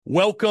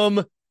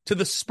Welcome to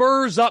the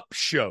Spurs Up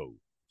Show,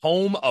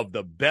 home of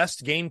the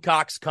best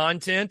Gamecocks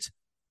content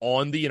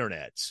on the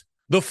internet.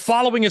 The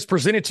following is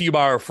presented to you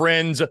by our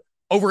friends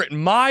over at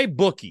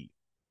MyBookie.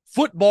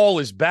 Football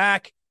is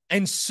back,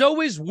 and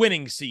so is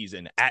winning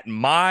season at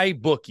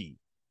MyBookie.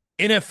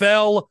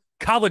 NFL,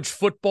 college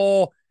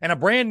football, and a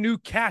brand new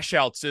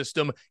cash-out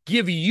system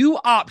give you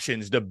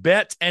options to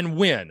bet and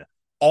win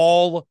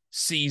all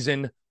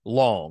season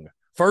long.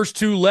 First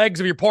two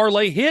legs of your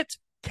parlay hit,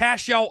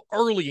 cash out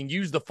early and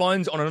use the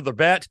funds on another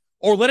bet,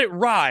 or let it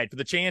ride for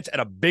the chance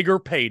at a bigger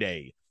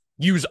payday.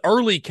 Use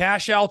early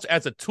cash outs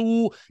as a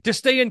tool to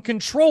stay in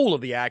control of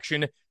the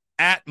action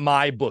at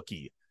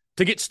MyBookie.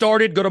 To get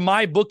started, go to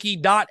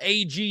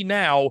mybookie.ag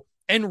now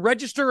and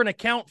register an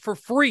account for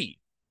free.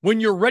 When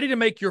you're ready to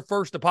make your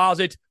first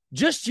deposit,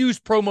 just use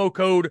promo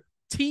code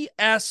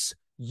TSUS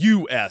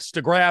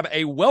to grab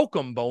a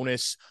welcome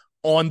bonus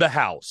on the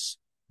house.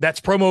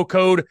 That's promo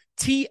code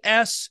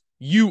TSUS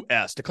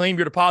to claim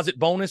your deposit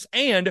bonus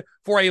and,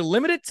 for a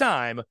limited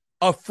time,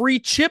 a free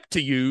chip to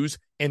use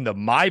in the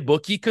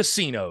MyBookie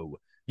casino.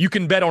 You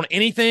can bet on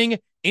anything,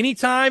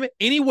 anytime,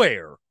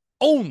 anywhere,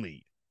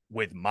 only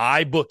with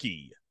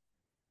MyBookie.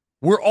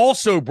 We're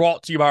also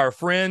brought to you by our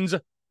friends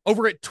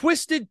over at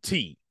Twisted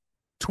Tea.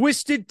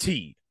 Twisted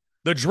Tea,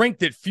 the drink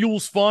that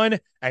fuels fun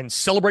and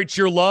celebrates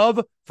your love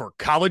for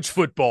college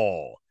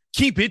football.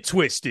 Keep it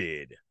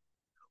twisted.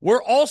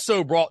 We're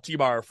also brought to you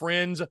by our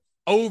friends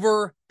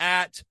over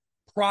at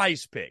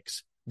Prize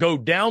Picks. Go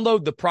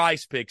download the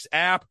Prize Picks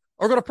app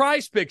or go to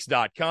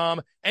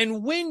prizepicks.com.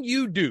 And when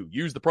you do,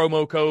 use the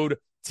promo code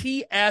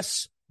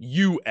TSUS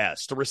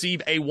to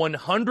receive a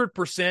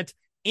 100%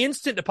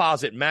 instant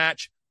deposit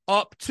match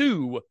up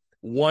to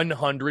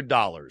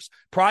 $100.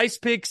 Prize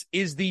Picks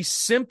is the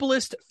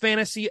simplest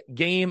fantasy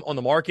game on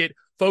the market,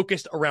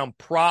 focused around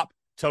prop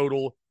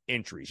total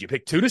entries. You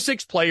pick 2 to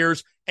 6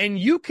 players, and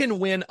you can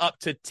win up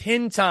to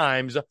 10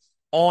 times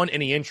on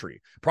any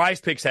entry.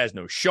 Prize Picks has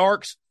no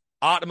sharks,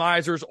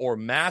 optimizers, or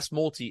mass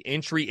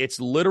multi-entry. It's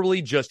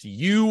literally just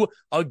you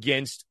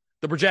against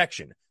the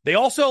projection. They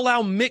also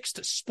allow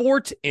mixed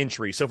sport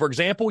entry. So, for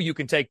example, you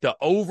can take the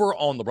over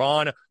on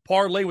LeBron,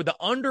 parlay with the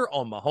under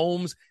on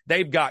Mahomes.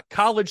 They've got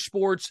college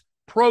sports,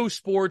 pro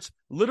sports,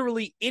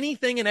 literally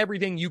anything and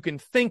everything you can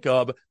think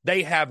of.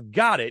 They have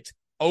got it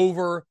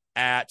over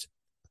at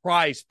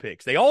Prize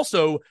Picks. They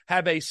also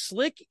have a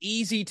slick,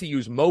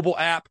 easy-to-use mobile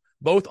app,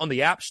 both on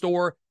the App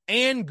Store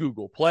and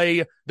Google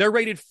Play. They're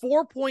rated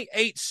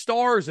 4.8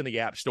 stars in the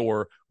App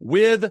Store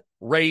with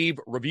rave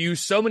reviews.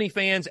 So many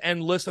fans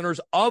and listeners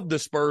of the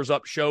Spurs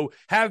Up Show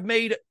have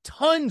made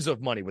tons of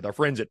money with our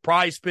friends at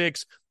Prize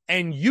Picks,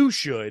 and you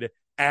should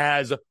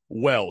as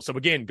well. So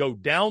again, go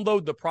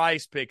download the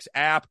Prize Picks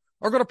app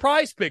or go to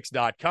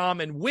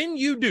prizepicks.com, and when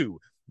you do,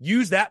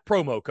 use that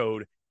promo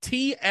code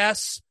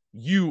TSUS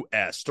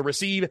to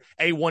receive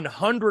a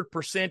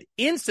 100%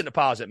 instant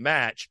deposit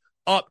match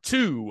up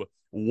to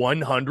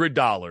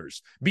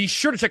 $100. Be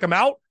sure to check them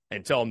out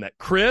and tell them that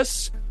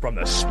Chris from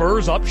the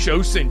Spurs Up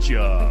Show sent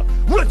you.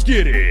 Let's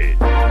get it.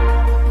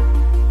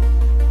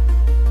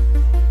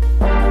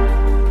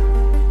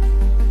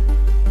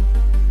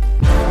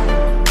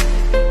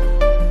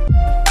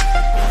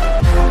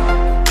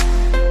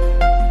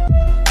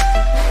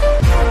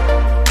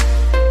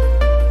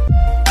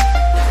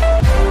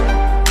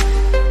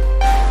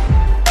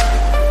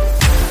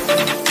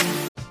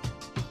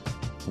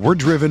 We're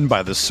driven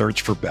by the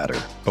search for better.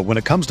 But when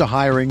it comes to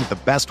hiring, the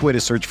best way to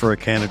search for a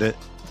candidate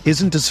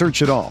isn't to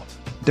search at all.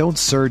 Don't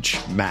search,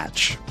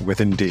 match with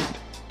Indeed.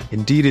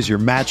 Indeed is your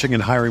matching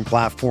and hiring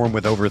platform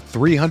with over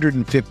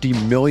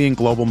 350 million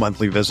global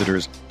monthly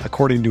visitors,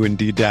 according to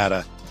Indeed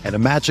data, and a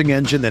matching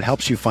engine that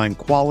helps you find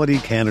quality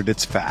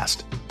candidates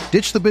fast.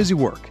 Ditch the busy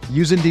work.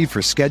 Use Indeed for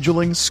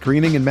scheduling,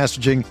 screening, and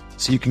messaging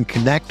so you can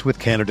connect with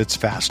candidates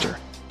faster.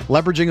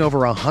 Leveraging over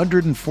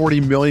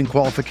 140 million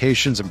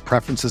qualifications and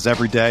preferences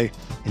every day,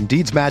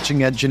 Indeed's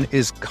matching engine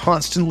is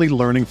constantly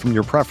learning from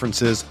your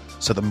preferences,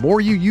 so the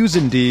more you use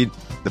Indeed,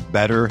 the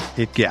better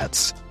it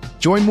gets.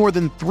 Join more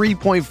than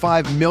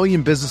 3.5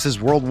 million businesses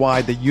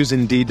worldwide that use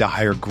Indeed to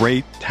hire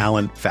great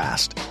talent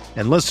fast.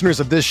 And listeners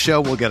of this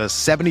show will get a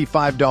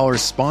 $75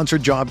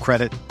 sponsored job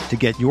credit to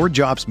get your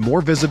jobs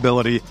more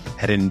visibility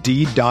at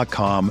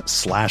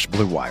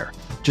Indeed.com/Blue Wire.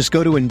 Just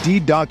go to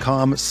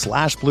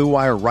Indeed.com/Blue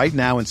Wire right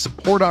now and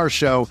support our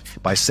show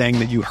by saying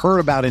that you heard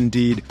about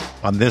Indeed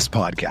on this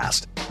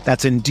podcast.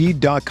 That's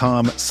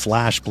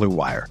Indeed.com/Blue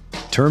Wire.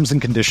 Terms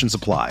and conditions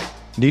apply.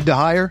 Need to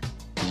hire?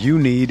 You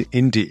need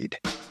Indeed.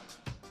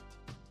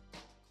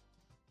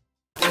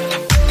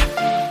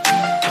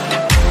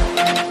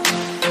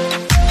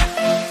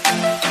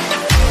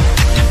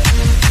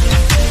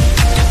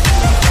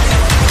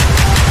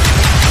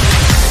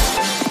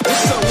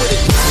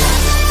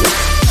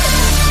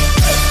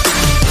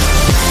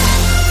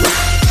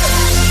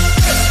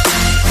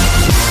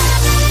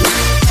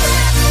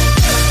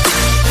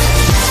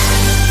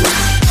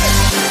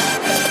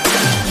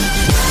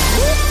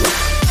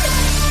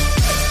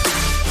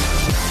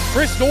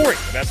 Chris Doering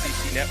of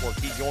FCC Network.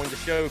 He joined the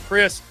show.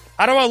 Chris,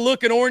 How do I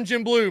look in orange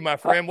and blue, my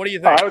friend? What do you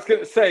think? I was going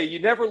to say, you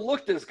never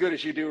looked as good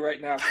as you do right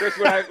now, Chris.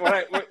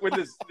 When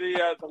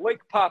the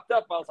link popped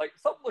up, I was like,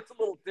 something looks a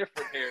little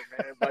different here,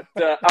 man.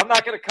 But I'm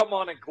not going to come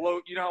on and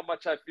gloat. You know how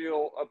much I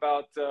feel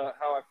about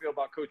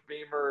Coach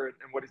Beamer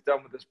and what he's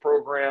done with this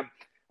program.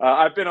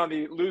 I've been on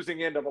the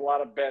losing end of a lot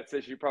of bets,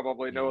 as you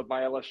probably know, with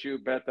my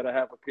LSU bet that I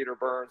have with Peter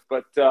Burns.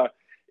 But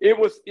it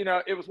was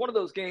one of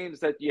those games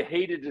that you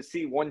hated to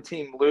see one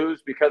team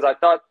lose, because I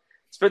thought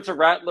Spencer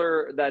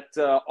Rattler, that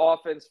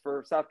offense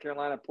for South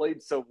Carolina, played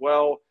so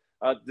well,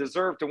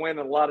 deserved to win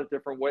in a lot of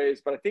different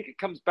ways. But I think it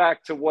comes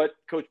back to what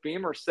Coach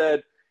Beamer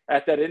said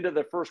at that end of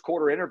the first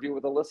quarter interview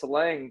with Alyssa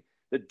Lang.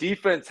 The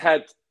defense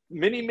had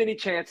many, many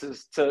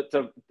chances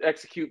to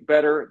execute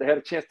better. They had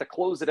a chance to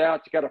close it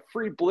out. You got a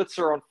free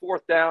blitzer on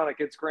 4th down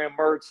against Graham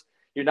Mertz.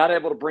 You're not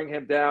able to bring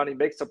him down. He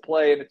makes a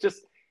play, and it's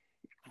just –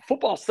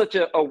 football's such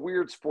a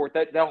weird sport.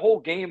 That whole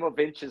game of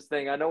inches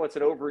thing, I know it's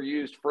an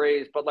overused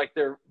phrase, but like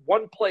there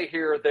one play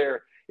here or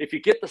there, if you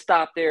get the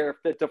stop there, if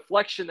the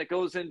deflection that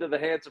goes into the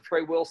hands of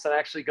Trey Wilson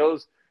actually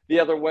goes the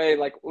other way,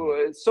 like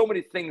so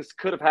many things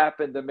could have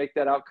happened to make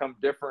that outcome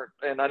different.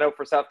 And I know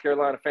for South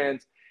Carolina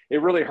fans,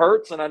 it really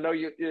hurts. And I know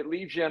it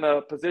leaves you in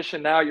a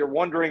position now you're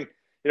wondering,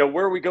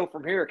 where we go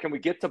from here. Can we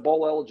get to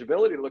bowl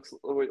eligibility,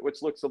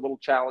 which looks a little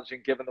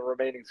challenging given the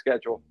remaining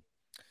schedule?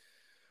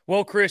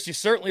 Well, Chris, you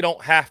certainly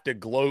don't have to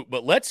gloat,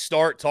 but let's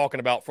start talking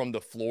about from the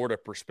Florida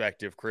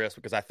perspective, Chris,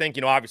 because I think,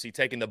 obviously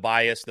taking the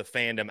bias, the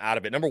fandom out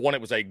of it. Number one, it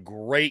was a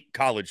great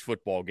college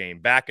football game,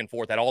 back and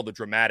forth, had all the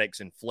dramatics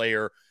and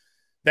flair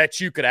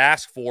that you could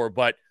ask for.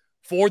 But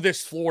for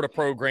this Florida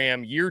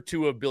program, year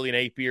 2 of Billy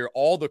Napier,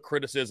 all the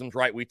criticisms,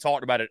 right? We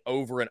talked about it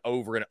over and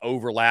over and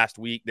over last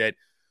week, that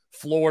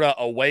Florida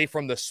away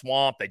from the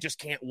swamp, they just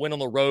can't win on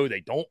the road.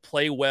 They don't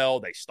play well.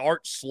 They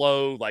start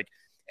slow. Like,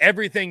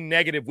 everything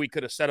negative we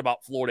could have said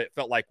about Florida, it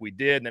felt like we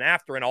did. And then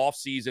after an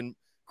offseason,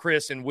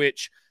 Chris, in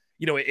which,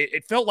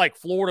 it felt like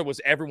Florida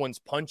was everyone's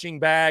punching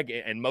bag.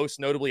 And most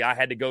notably, I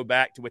had to go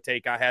back to a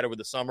take I had over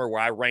the summer where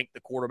I ranked the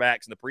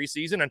quarterbacks in the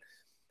preseason. And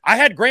I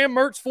had Graham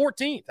Mertz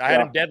 14th. I had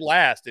him dead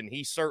last, and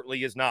he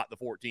certainly is not the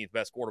 14th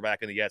best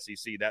quarterback in the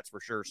SEC, that's for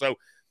sure. So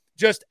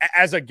just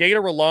as a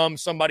Gator alum,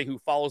 somebody who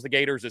follows the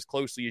Gators as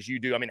closely as you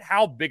do, I mean,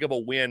 how big of a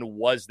win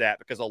was that?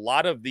 Because a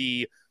lot of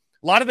the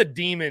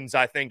demons,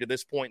 I think, to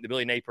this point in the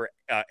Billy Napier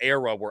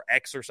era were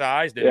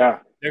exercised. And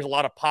there's a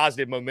lot of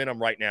positive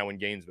momentum right now in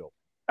Gainesville.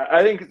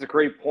 I think it's a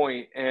great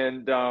point.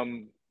 And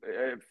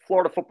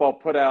Florida football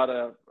put out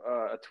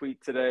a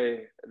tweet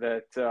today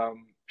that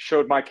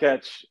showed my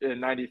catch in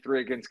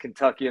 93 against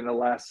Kentucky in the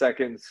last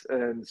seconds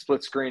and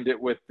split screened it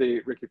with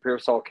the Ricky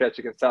Pearsall catch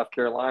against South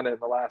Carolina in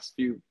the last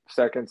few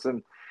seconds.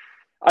 And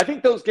I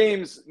think those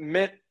games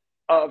meant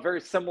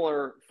very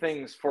similar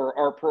things for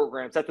our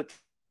programs. At the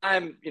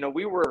time,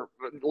 we were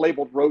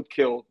labeled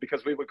roadkill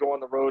because we would go on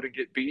the road and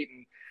get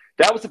beaten.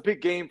 That was a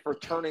big game for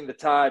turning the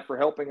tide, for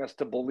helping us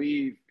to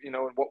believe, in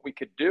what we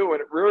could do. And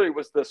it really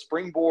was the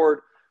springboard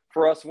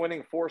for us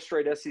winning 4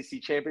 straight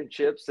SEC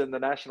championships and the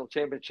national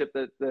championship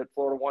that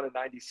Florida won in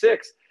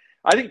 96.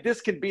 I think this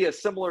can be a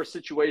similar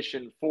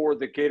situation for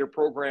the Gator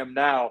program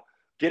now,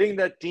 getting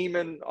that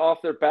demon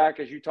off their back,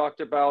 as you talked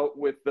about,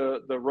 with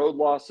the road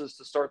losses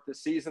to start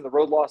this season, the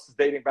road losses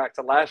dating back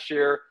to last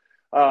year.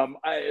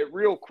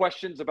 Real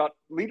questions about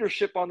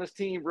leadership on this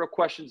team, real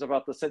questions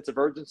about the sense of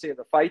urgency and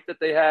the fight that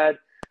they had.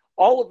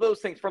 All of those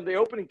things from the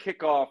opening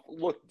kickoff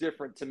looked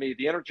different to me.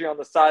 The energy on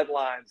the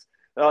sidelines,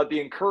 the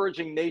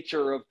encouraging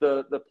nature of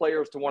the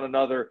players to one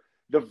another,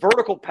 the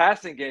vertical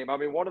passing game. I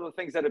mean, one of the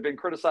things that had been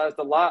criticized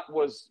a lot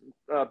was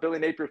Billy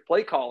Napier's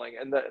play calling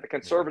and the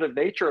conservative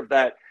nature of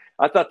that.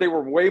 I thought they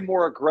were way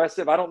more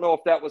aggressive. I don't know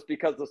if that was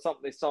because of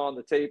something they saw on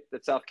the tape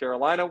that South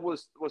Carolina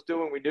was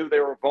doing. We knew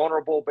they were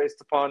vulnerable based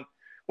upon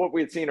what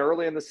we had seen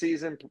early in the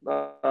season,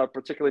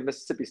 particularly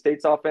Mississippi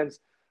State's offense,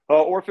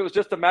 or if it was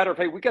just a matter of,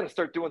 hey, we got to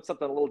start doing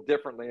something a little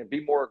differently and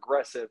be more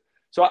aggressive.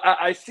 So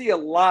I see a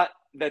lot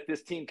that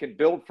this team can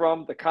build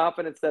from, the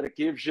confidence that it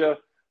gives you,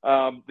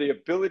 the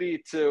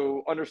ability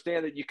to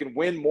understand that you can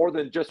win more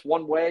than just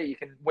one way. You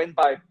can win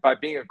by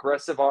being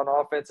aggressive on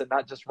offense and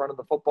not just running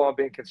the football and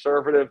being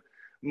conservative.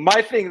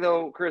 My thing,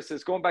 though, Chris,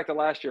 is going back to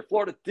last year.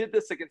 Florida did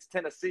this against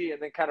Tennessee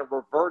and then kind of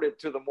reverted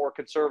to the more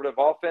conservative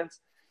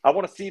offense. I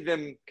want to see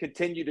them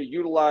continue to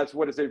utilize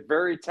what is a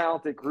very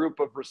talented group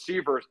of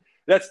receivers.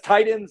 That's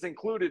tight ends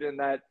included in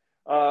that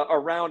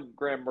around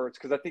Graham Mertz,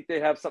 because I think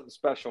they have something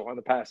special on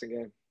the passing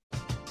game.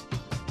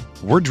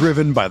 We're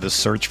driven by the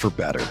search for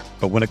better.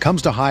 But when it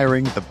comes to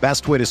hiring, the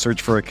best way to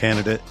search for a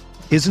candidate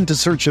isn't to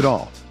search at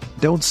all.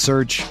 Don't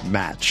search,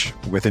 match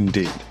with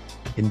Indeed.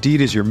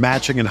 Indeed is your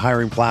matching and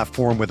hiring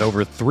platform with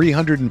over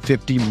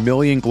 350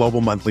 million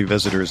global monthly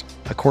visitors,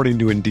 according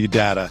to Indeed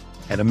data,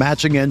 and a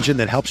matching engine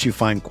that helps you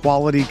find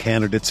quality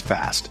candidates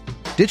fast.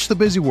 Ditch the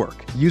busy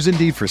work. Use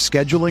Indeed for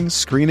scheduling,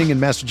 screening,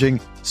 and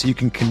messaging so you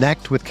can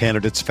connect with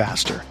candidates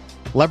faster.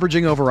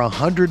 Leveraging over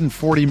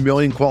 140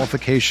 million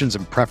qualifications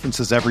and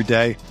preferences every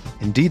day,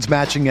 Indeed's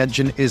matching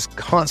engine is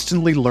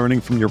constantly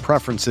learning from your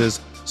preferences,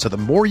 so the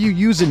more you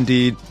use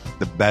Indeed,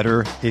 the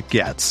better it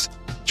gets.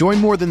 Join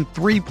more than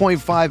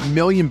 3.5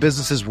 million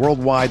businesses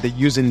worldwide that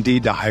use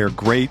Indeed to hire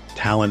great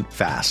talent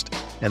fast.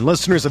 And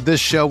listeners of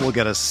this show will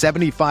get a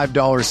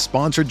 $75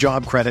 sponsored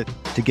job credit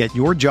to get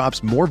your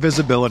jobs more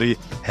visibility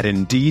at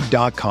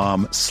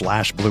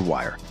Indeed.com/Blue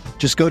Wire.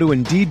 Just go to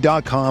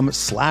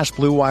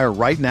Indeed.com/Blue Wire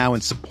right now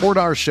and support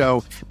our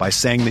show by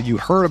saying that you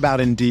heard about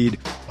Indeed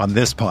on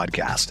this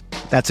podcast.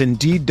 That's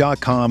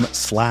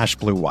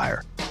Indeed.com/Blue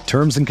Wire.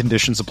 Terms and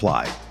conditions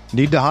apply.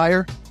 Need to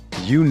hire?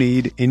 You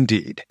need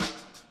Indeed.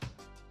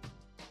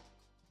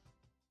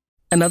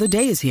 Another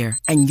day is here,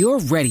 and you're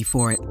ready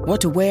for it.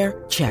 What to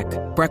wear? Check.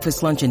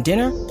 Breakfast, lunch, and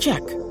dinner? Check.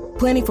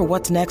 Planning for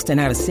what's next and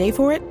how to save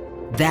for it?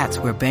 That's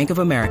where Bank of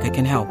America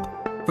can help.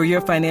 For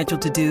your financial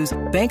to-dos,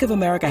 Bank of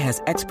America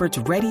has experts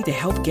ready to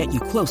help get you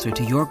closer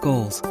to your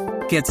goals.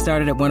 Get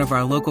started at one of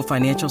our local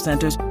financial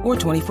centers or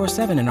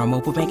 24/7 in our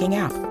mobile banking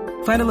app.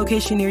 Find a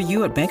location near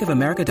you at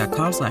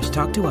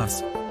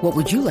bankofamerica.com/talktous. What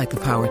would you like the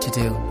power to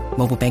do?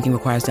 Mobile banking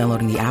requires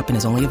downloading the app and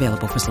is only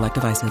available for select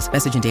devices.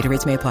 Message and data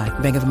rates may apply.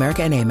 Bank of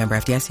America NA, member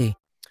FDIC.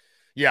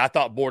 Yeah, I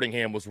thought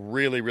Boardingham was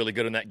really, really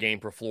good in that game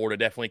for Florida.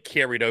 Definitely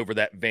carried over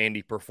that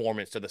Vandy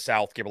performance to the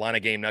South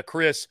Carolina game. Now,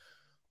 Chris,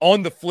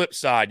 on the flip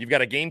side, you've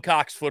got a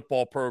Gamecocks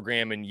football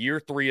program in year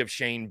 3 of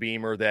Shane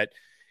Beamer that,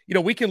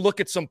 we can look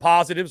at some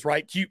positives,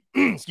 right?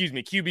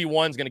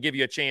 QB1 is going to give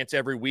you a chance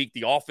every week.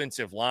 The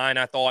offensive line,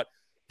 I thought,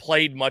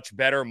 played much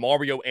better.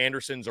 Mario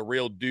Anderson's a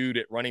real dude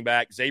at running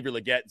back. Xavier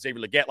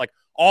Legette. Like,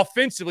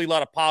 offensively, a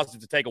lot of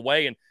positives to take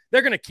away, and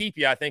they're going to keep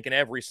you, I think, in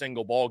every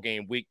single ball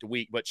game week to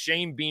week. But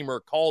Shane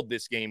Beamer called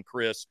this game,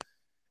 Chris,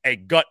 a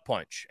gut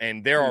punch,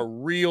 and there are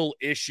real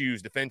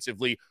issues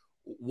defensively.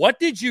 What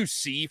did you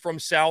see from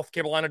South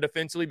Carolina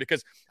defensively?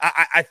 Because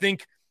I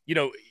think,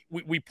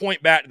 we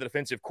point back to the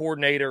defensive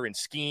coordinator and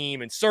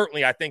scheme, and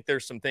certainly I think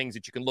there's some things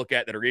that you can look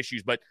at that are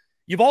issues, but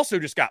you've also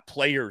just got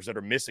players that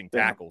are missing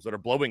tackles, that are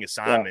blowing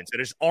assignments, that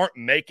just aren't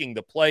making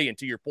the play. And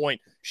to your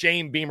point,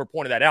 Shane Beamer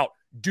pointed that out.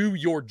 Do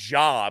your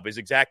job is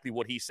exactly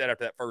what he said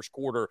after that first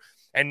quarter.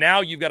 And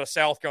now you've got a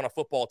South Carolina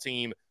football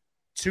team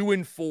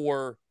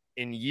 2-4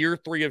 in year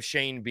 3 of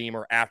Shane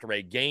Beamer after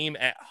a game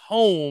at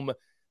home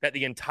that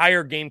the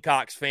entire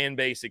Gamecocks fan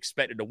base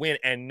expected to win.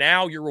 And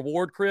now your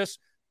reward, Chris,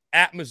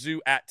 at Mizzou,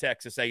 at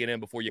Texas A&M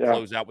before you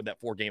close out with that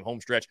 4-game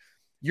home stretch.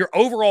 Your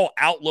overall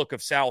outlook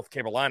of South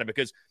Carolina,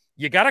 because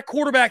you got a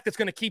quarterback that's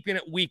going to keep you in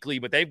it weekly,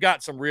 but they've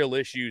got some real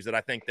issues that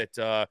I think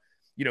that,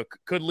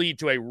 could lead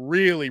to a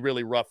really,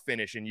 really rough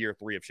finish in year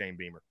 3 of Shane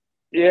Beamer.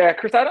 Yeah,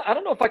 Chris, I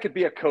don't know if I could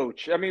be a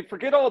coach. I mean,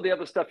 forget all the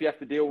other stuff you have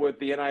to deal with,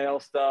 the NIL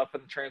stuff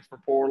and the transfer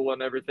portal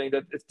and everything.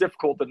 That it's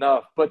difficult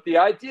enough. But the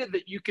idea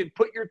that you can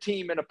put your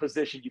team in a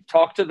position, you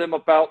talk to them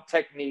about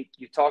technique,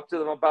 you talk to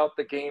them about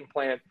the game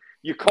plan,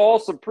 you call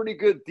some pretty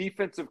good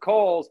defensive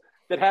calls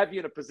that have you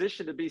in a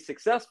position to be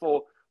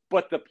successful,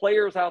 but the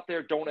players out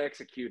there don't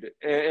execute it.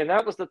 And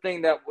that was the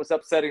thing that was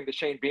upsetting to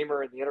Shane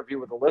Beamer in the interview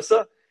with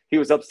Alyssa. He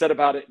was upset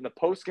about it in the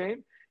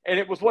postgame. And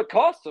it was what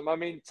cost him. I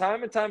mean,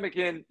 time and time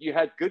again, you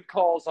had good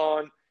calls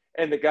on,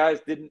 and the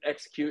guys didn't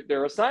execute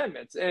their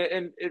assignments.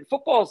 And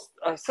football's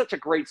such a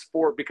great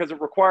sport because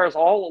it requires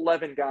all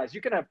 11 guys.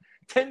 You can have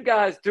 10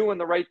 guys doing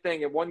the right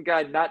thing and one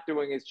guy not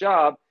doing his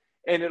job,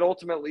 and it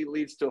ultimately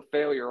leads to a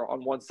failure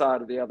on one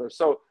side or the other.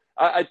 So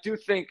I do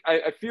think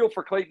I feel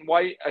for Clayton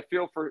White. I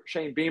feel for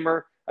Shane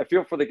Beamer. I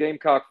feel for the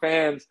Gamecock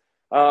fans.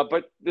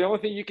 But the only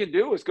thing you can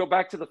do is go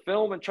back to the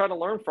film and try to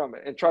learn from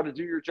it and try to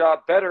do your job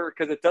better,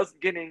 because it doesn't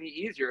get any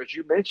easier, as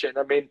you mentioned.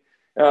 I mean,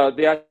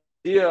 the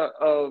idea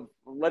of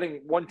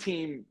letting one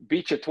team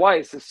beat you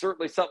twice is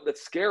certainly something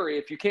that's scary.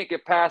 If you can't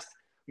get past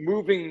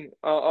moving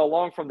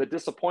along from the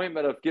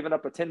disappointment of giving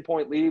up a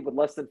 10-point lead with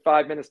less than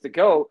 5 minutes to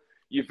go,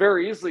 you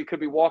very easily could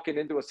be walking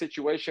into a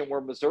situation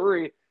where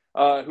Missouri,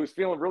 who's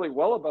feeling really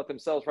well about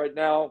themselves right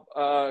now,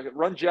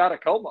 runs you out of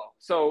CoMo.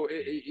 So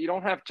you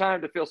don't have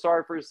time to feel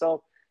sorry for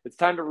yourself. It's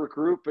time to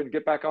regroup and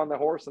get back on the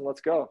horse and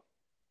let's go.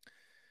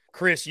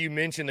 Chris, you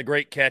mentioned the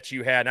great catch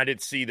you had, and I did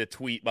see the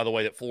tweet, by the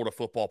way, that Florida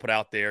football put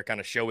out there kind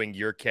of showing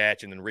your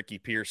catch and then Ricky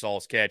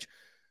Pearsall's catch.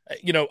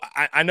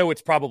 I know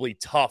it's probably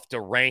tough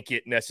to rank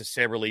it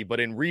necessarily,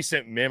 but in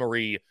recent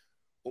memory,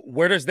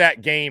 where does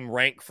that game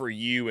rank for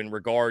you in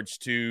regards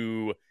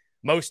to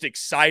most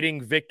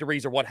exciting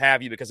victories or what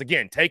have you? Because,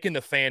 again, taking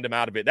the fandom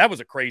out of it, that was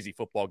a crazy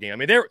football game. I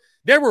mean,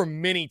 there were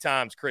many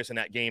times, Chris, in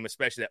that game,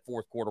 especially that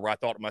fourth quarter, where I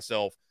thought to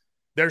myself,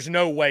 there's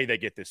no way they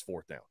get this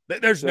fourth down.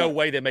 There's no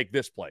way they make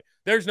this play.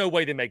 There's no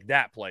way they make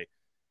that play.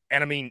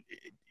 And, I mean,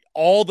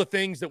 all the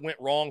things that went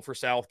wrong for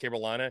South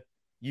Carolina,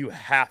 you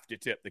have to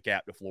tip the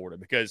cap to Florida,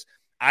 because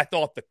I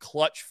thought the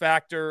clutch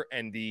factor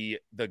and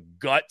the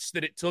guts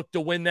that it took to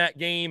win that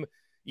game,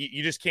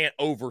 you just can't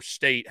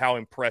overstate how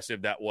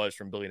impressive that was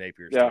from Billy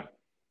Napier's team.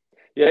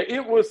 Yeah,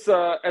 it was,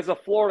 as a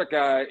Florida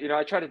guy,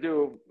 I try to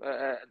do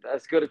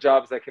as good a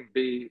job as I can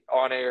be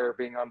on air,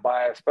 being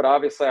unbiased. But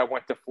obviously I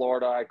went to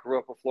Florida. I grew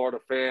up a Florida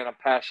fan. I'm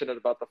passionate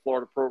about the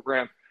Florida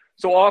program.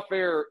 So off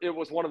air, it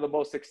was one of the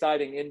most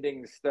exciting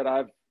endings that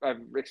I've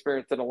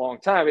experienced in a long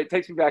time. It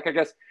takes me back, I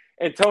guess,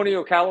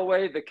 Antonio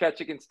Callaway, the catch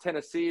against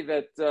Tennessee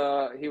that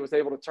he was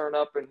able to turn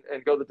up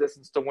and go the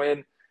distance to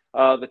win.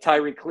 the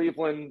Tyree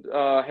Cleveland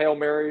Hail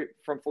Mary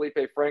from Felipe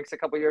Franks a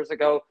couple years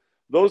ago.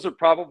 Those would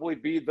probably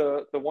be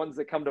the ones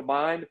that come to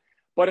mind.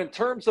 But in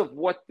terms of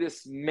what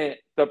this meant,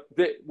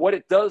 what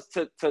it does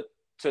to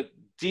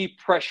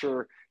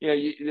depressure,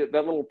 that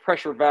little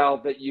pressure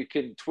valve that you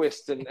can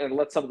twist and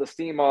let some of the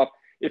steam off,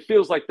 it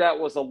feels like that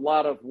was a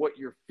lot of what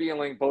you're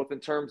feeling, both in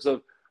terms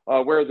of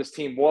where this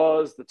team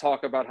was, the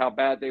talk about how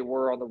bad they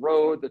were on the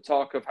road, the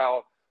talk of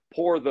how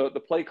poor the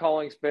play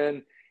calling's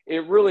been.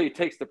 It really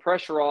takes the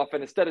pressure off.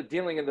 And instead of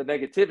dealing in the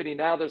negativity,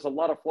 now there's a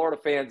lot of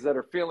Florida fans that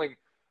are feeling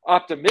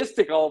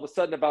optimistic all of a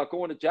sudden about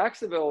going to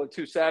Jacksonville in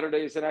 2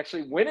 Saturdays and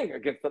actually winning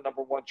against the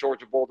number 1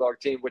 Georgia Bulldog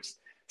team, which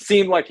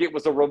seemed like it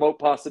was a remote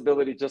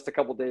possibility just a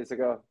couple days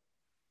ago.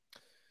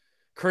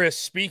 Chris,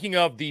 speaking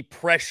of the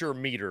pressure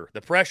meter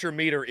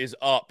is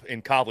up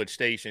in College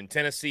Station.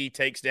 Tennessee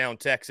takes down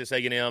Texas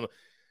A&M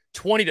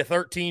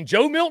 20-13.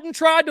 Joe Milton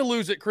tried to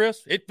lose it,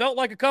 Chris. It felt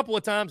like a couple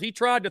of times he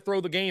tried to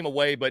throw the game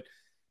away, but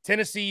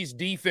Tennessee's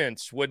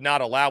defense would not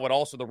allow it.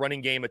 Also, the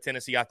running game of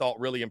Tennessee I thought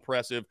really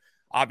impressive.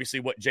 Obviously,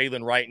 what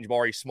Jalen Wright and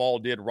Jabari Small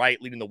did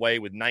right, leading the way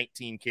with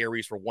 19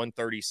 carries for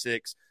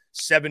 136,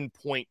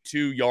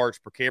 7.2 yards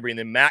per carry. And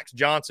then Max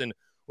Johnson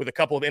with a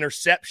couple of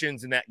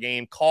interceptions in that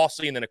game,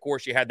 costly. And then, of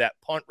course, you had that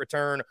punt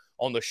return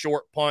on the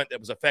short punt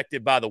that was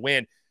affected by the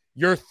wind.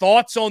 Your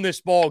thoughts on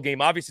this ball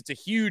game? Obviously, it's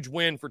a huge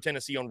win for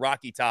Tennessee on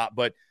Rocky Top,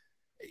 but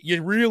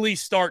you really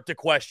start to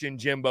question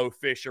Jimbo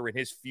Fisher and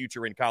his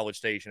future in College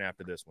Station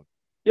after this one.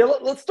 Yeah,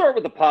 let's start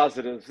with the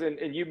positives.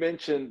 And you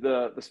mentioned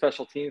the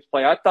special teams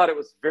play. I thought it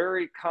was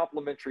very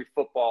complimentary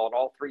football in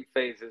all 3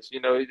 phases.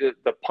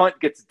 The punt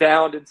gets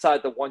downed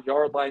inside the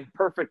 1-yard line.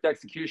 Perfect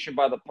execution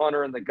by the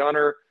punter and the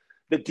gunner.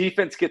 The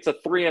defense gets a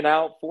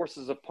 3-and-out,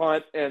 forces a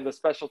punt, and the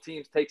special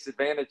teams takes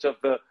advantage of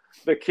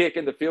the kick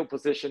and the field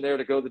position there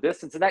to go the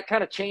distance. And that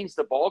kind of changed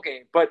the ball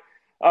game. But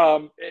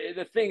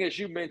the thing, as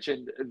you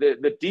mentioned,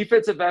 the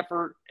defensive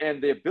effort and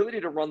the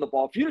ability to run the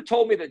ball. If you'd have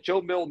told me that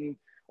Joe Milton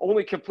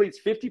only completes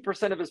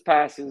 50% of his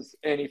passes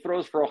and he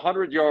throws for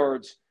 100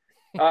 yards,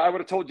 I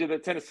would have told you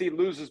that Tennessee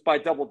loses by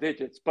double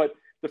digits. But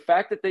the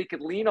fact that they could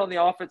lean on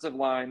the offensive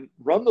line,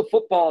 run the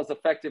football as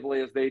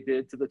effectively as they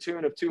did to the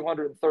tune of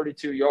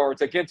 232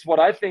 yards against what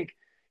I think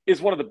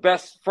is one of the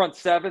best front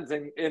sevens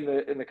in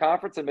the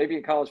conference and maybe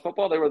in college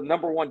football. They were the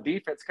number 1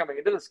 defense coming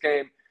into this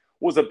game,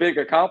 was a big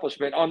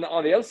accomplishment. On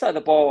the other side of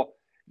the ball,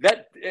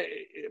 that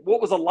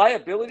what was a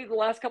liability the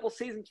last couple of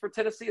seasons for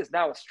Tennessee is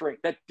now a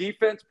strength. That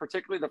defense,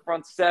 particularly the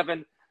front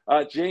 7,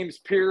 James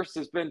Pierce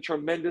has been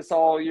tremendous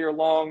all year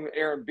long,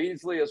 Aaron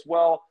Beasley as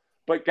well.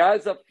 But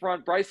guys up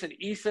front, Bryson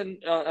Eason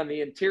on the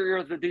interior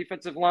of the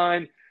defensive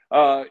line.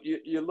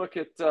 You look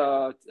at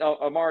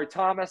Amari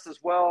Thomas as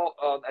well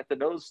at the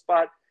nose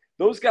spot.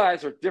 Those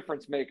guys are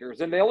difference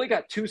makers. And they only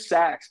got 2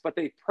 sacks, but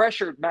they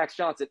pressured Max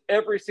Johnson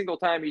every single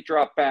time he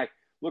dropped back.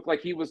 Looked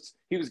like he was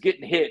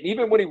getting hit. And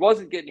even when he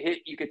wasn't getting hit,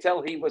 you could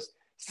tell he was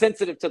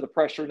sensitive to the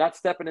pressure, not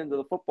stepping into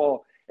the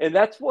football. And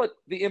that's what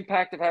the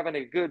impact of having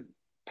a good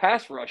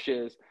pass rush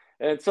is.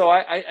 And so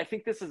I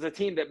think this is a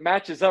team that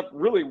matches up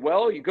really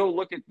well. You go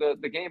look at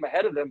the game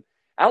ahead of them.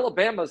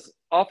 Alabama's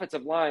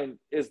offensive line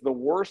is the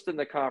worst in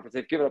the conference.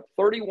 They've given up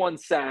 31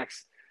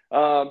 sacks.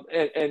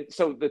 And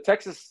so the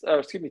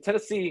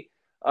Tennessee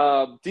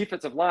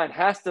defensive line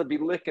has to be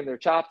licking their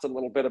chops a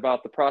little bit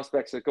about the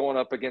prospects of going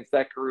up against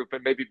that group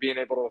and maybe being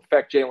able to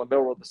affect Jalen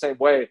Milroe the same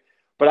way.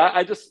 But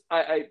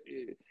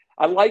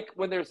I like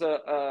when there's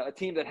a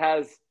team that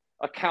has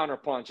a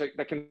counterpunch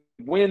that can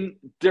win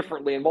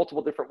differently in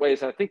multiple different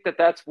ways. And I think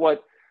that's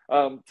what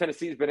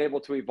Tennessee's been able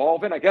to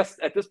evolve in. I guess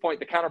at this point,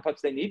 the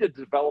counterpunch they need to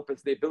develop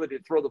is the ability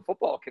to throw the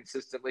football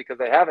consistently because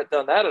they haven't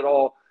done that at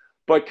all.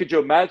 But could you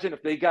imagine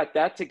if they got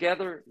that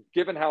together,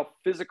 given how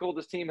physical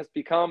this team has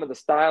become and the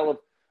style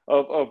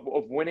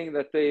of winning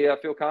that they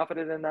feel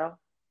confident in now?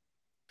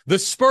 The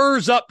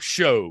Spurs Up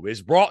Show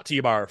is brought to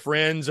you by our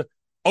friends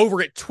over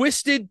at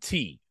Twisted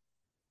Tea.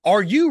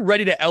 Are you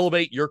ready to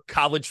elevate your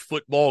college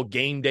football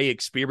game day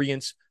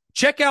experience?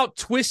 Check out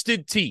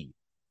Twisted Tea,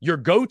 your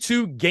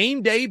go-to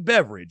game day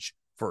beverage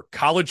for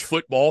college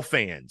football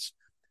fans.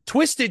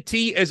 Twisted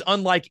Tea is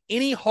unlike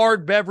any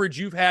hard beverage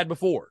you've had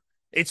before.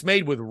 It's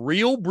made with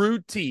real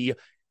brewed tea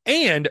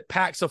and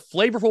packs a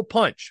flavorful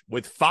punch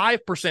with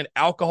 5%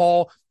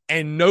 alcohol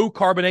and no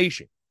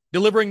carbonation,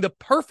 delivering the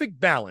perfect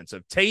balance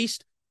of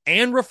taste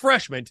and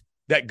refreshment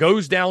that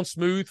goes down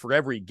smooth for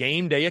every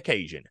game day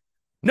occasion.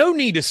 No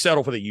need to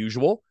settle for the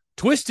usual.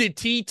 Twisted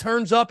Tea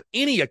turns up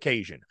any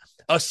occasion,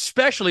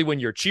 especially when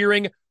you're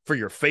cheering for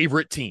your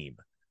favorite team.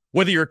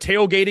 Whether you're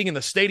tailgating in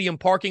the stadium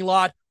parking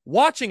lot,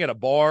 watching at a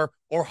bar,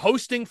 or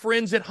hosting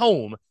friends at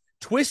home,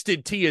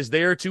 Twisted Tea is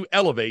there to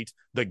elevate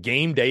the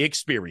game day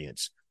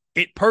experience.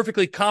 It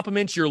perfectly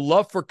complements your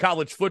love for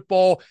college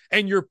football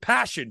and your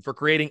passion for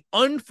creating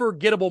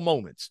unforgettable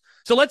moments.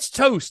 So let's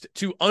toast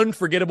to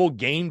unforgettable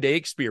game day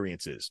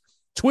experiences.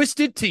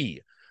 Twisted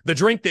Tea, the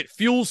drink that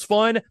fuels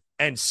fun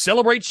and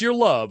celebrates your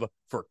love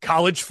for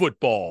college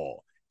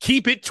football.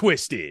 Keep it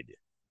twisted.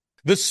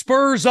 The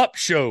Spurs Up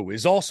Show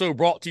is also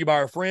brought to you by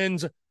our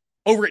friends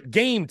over at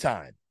Game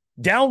Time.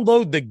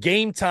 Download the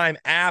Game Time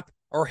app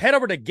or head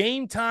over to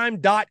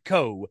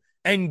gametime.co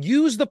and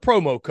use the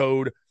promo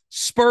code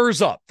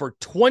SPURSUP for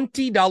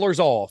 $20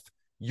 off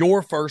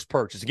your first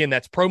purchase. Again,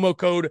 that's promo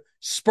code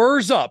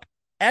SPURSUP,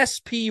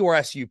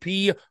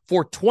 SPURSUP,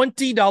 for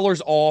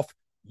 $20 off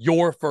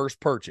your first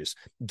purchase.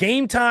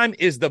 Game Time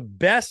is the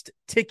best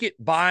ticket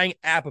buying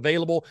app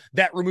available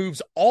that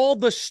removes all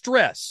the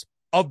stress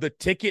of the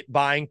ticket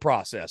buying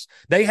process.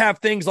 They have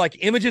things like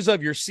images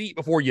of your seat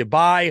before you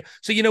buy,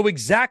 so you know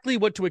exactly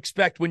what to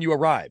expect when you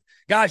arrive.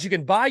 Guys, you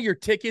can buy your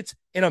tickets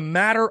in a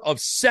matter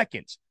of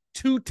seconds.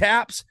 2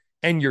 taps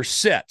and you're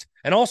set.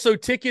 And also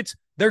tickets,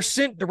 they're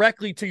sent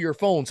directly to your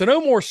phone. So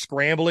no more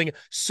scrambling,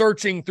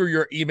 searching through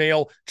your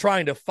email,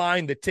 trying to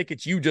find the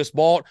tickets you just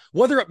bought,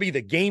 whether it be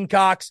the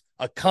Gamecocks,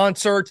 a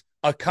concert,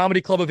 a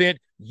comedy club event,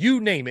 you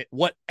name it,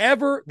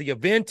 whatever the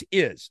event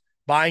is.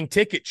 Buying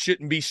tickets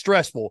shouldn't be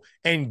stressful,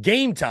 and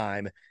Game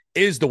Time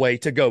is the way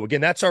to go.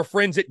 Again, that's our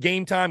friends at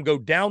Game Time. Go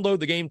download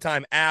the Game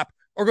Time app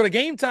or go to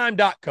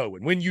gametime.co.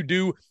 And when you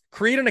do,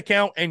 create an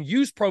account and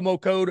use promo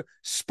code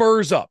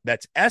SPURSUP.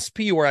 That's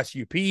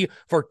SPURSUP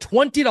for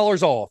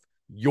 $20 off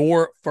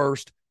your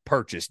first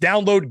purchase.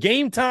 Download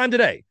Game Time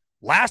today.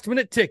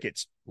 Last-minute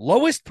tickets,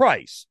 lowest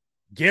price,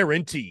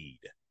 guaranteed.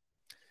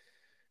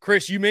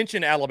 Chris, you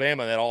mentioned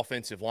Alabama, that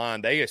offensive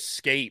line. They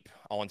escape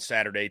on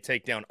Saturday,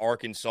 take down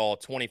Arkansas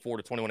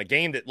 24-21, a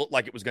game that looked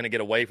like it was going to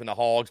get away from the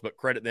Hogs, but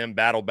credit them,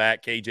 battle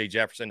back. KJ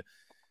Jefferson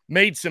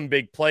made some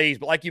big plays.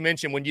 But like you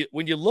mentioned, when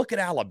you look at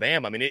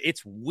Alabama, I mean,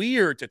 it's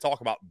weird to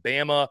talk about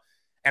Bama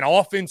and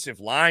offensive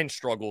line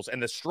struggles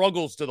and the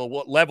struggles to the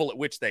level at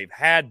which they've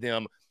had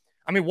them.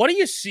 I mean, what do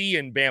you see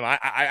in Bama?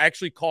 I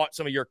actually caught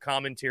some of your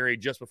commentary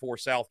just before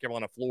South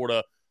Carolina,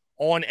 Florida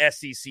on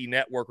SEC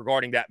Network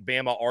regarding that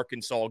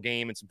Bama-Arkansas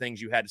game and some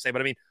things you had to say.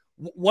 But, I mean,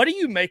 what do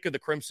you make of the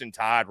Crimson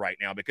Tide right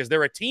now? Because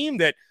they're a team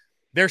that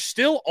they're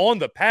still on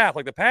the path.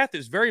 Like, the path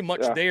is very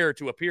much there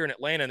to appear in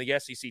Atlanta in the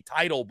SEC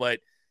title, but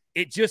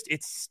it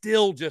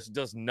still just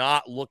does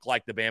not look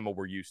like the Bama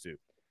we're used to.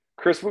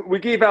 Chris, we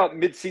gave out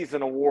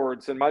midseason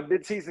awards, and my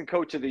midseason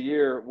coach of the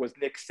year was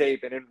Nick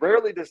Saban. And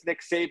rarely does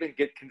Nick Saban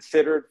get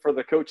considered for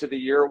the coach of the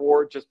year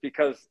award just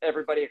because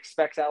everybody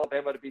expects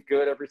Alabama to be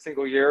good every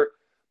single year.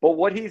 But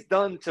what he's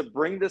done to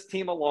bring this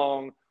team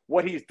along,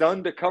 what he's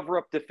done to cover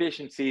up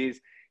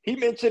deficiencies, he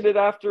mentioned it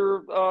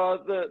after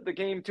the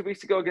game 2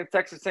 weeks ago against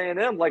Texas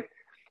A&M, like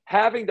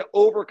having to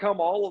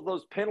overcome all of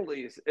those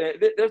penalties.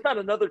 There's not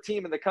another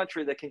team in the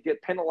country that can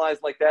get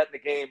penalized like that in the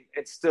game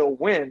and still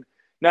win.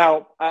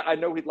 Now, I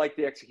know he'd like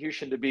the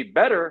execution to be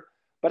better,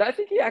 but I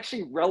think he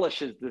actually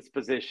relishes this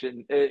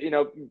position,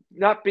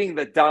 not being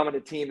the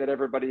dominant team that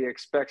everybody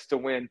expects to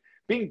win,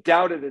 being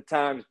doubted at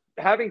times,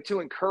 having to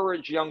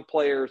encourage young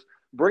players,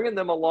 bringing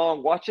them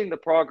along, watching the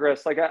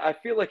progress. Like, I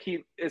feel like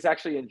he is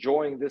actually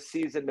enjoying this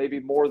season maybe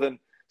more than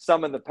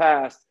some in the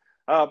past.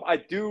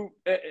 I do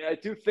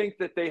think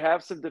that they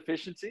have some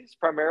deficiencies,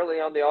 primarily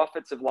on the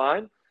offensive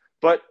line,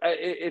 but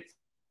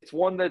it's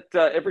one that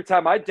every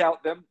time I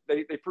doubt them,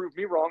 they prove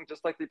me wrong,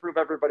 just like they prove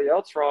everybody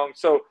else wrong.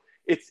 So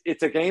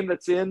it's a game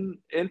that's in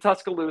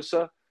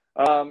Tuscaloosa.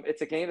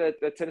 It's a game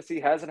that Tennessee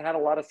hasn't had a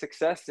lot of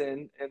success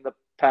in the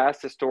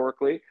past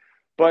historically.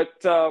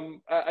 But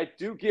I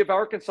do give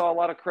Arkansas a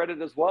lot of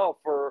credit as well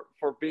for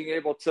being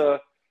able to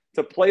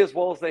play as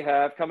well as they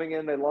have. Coming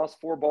in, they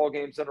lost 4 ball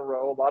games in a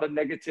row. A lot of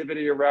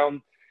negativity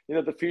around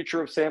the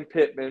future of Sam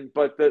Pittman,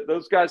 but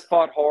those guys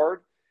fought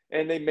hard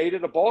and they made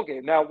it a ball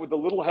game. Now, with a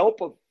little help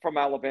from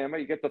Alabama,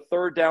 you get the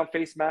 3rd down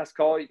face mask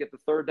call, you get the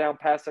 3rd down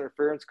pass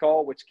interference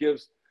call, which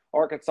gives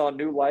Arkansas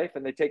new life,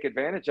 and they take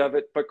advantage of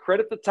it. But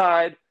credit the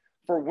Tide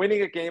for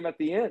winning a game at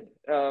the end.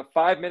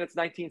 5 minutes,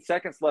 19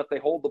 seconds left. They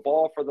hold the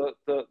ball for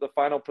the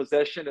final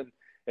possession and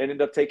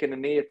end up taking a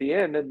knee at the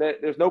end. And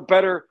there's no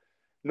better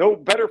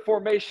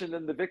formation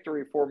than the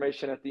victory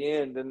formation at the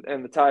end.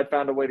 And the Tide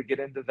found a way to get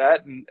into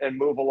that and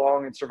move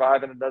along and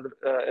survive and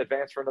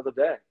advance for another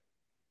day.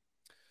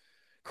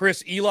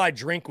 Chris, Eli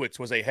Drinkwitz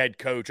was a head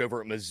coach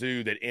over at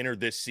Mizzou that entered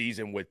this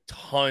season with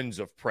tons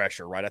of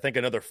pressure, right? I think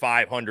another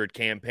 500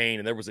 campaign,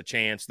 and there was a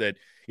chance that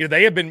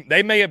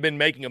they may have been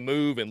making a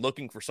move and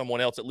looking for someone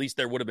else. At least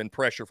there would have been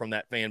pressure from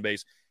that fan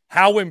base.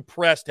 How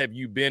impressed have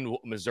you been with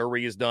what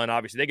Missouri has done?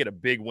 Obviously, they get a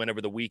big win over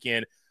the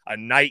weekend, a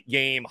night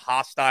game,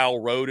 hostile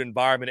road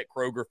environment at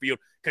Kroger Field.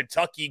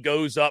 Kentucky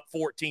goes up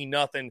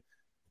 14-0.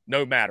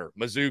 No matter.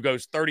 Mizzou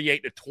goes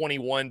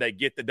 38-21. They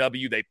get the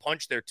W. They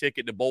punch their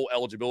ticket to bowl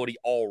eligibility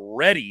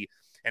already.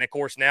 And, of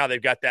course, now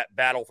they've got that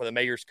battle for the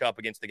Mayor's Cup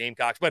against the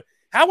Gamecocks. But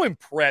how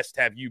impressed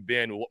have you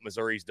been with what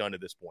Missouri's done to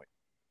this point?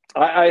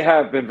 I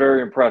have been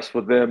very impressed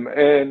with them.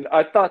 And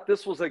I thought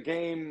this was a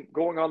game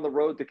going on the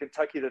road to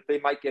Kentucky that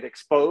they might get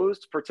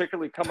exposed,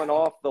 particularly coming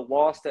off the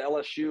loss to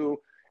LSU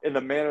in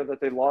the manner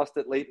that they lost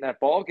it late in that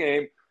ball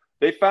game.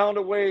 They found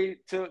a way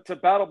to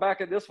battle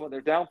back in this one. They're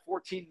down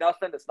 14-0.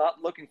 It's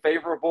not looking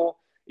favorable.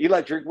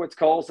 Eli Drinkwitz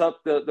calls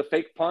up the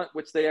fake punt,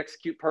 which they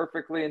execute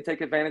perfectly and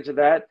take advantage of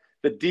that.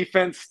 The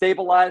defense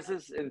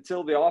stabilizes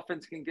until the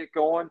offense can get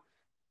going.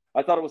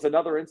 I thought it was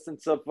another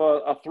instance of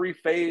a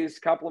 3-phase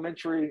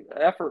complementary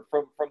effort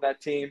from that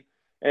team.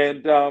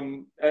 And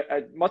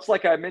much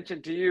like I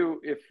mentioned to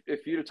you,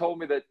 if you'd have told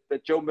me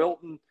that Joe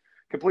Milton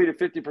completed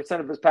 50%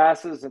 of his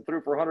passes and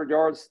threw for 100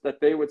 yards, that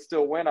they would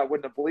still win, I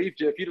wouldn't have believed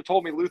you. If you'd have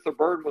told me Luther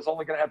Burden was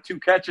only going to have 2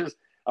 catches,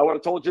 I would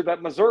have told you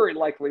that Missouri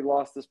likely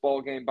lost this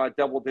ball game by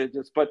double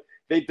digits. But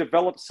they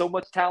developed so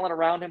much talent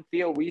around him.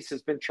 Theo Weiss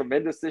has been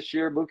tremendous this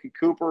year. Mookie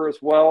Cooper as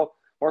well.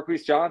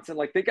 Marquise Johnson.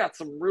 Like, they got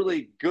some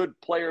really good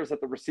players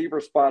at the receiver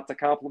spot to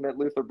complement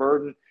Luther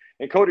Burden.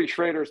 And Cody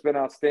Schrader's been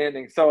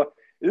outstanding. So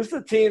this is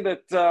a team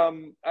that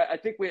I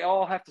think we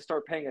all have to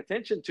start paying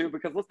attention to,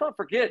 because let's not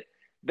forget,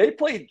 they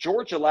played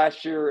Georgia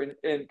last year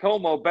in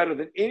CoMo better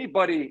than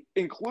anybody,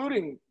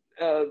 including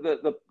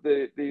the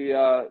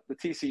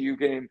TCU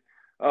game.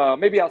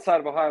 Maybe outside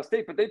of Ohio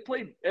State, but they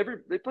played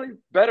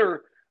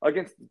better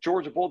against the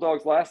Georgia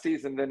Bulldogs last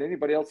season than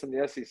anybody else in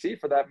the SEC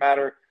for that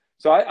matter.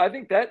 So I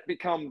think that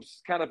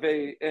becomes kind of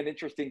an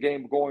interesting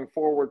game going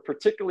forward,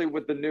 particularly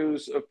with the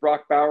news of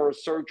Brock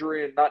Bowers'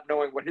 surgery and not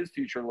knowing what his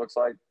future looks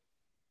like.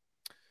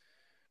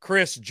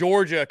 Chris,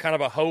 Georgia, kind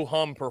of a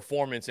ho-hum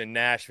performance in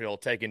Nashville,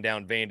 taking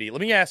down Vandy. Let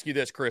me ask you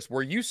this, Chris.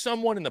 Were you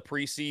someone in the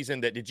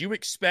preseason did you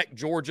expect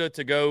Georgia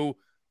to go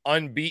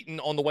unbeaten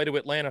on the way to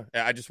Atlanta?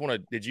 I just want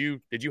to – did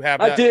you have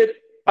that? I did.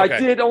 Okay. I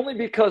did, only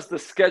because the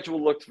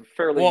schedule looked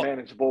fairly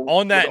manageable.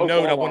 On that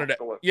note, I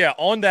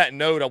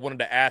wanted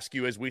to ask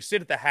you, as we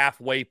sit at the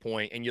halfway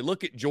point and you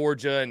look at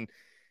Georgia, and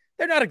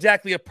they're not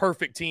exactly a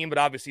perfect team, but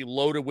obviously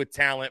loaded with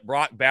talent.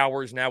 Brock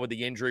Bowers now with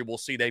the injury, we'll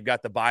see they've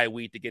got the bye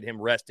week to get him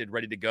rested,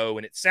 ready to go,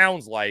 and it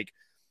sounds like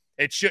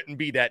it shouldn't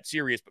be that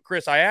serious. But,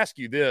 Chris, I ask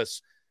you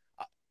this.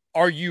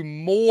 Are you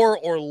more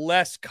or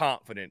less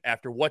confident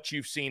after what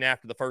you've seen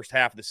after the first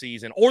half of the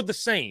season, or the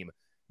same,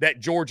 that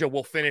Georgia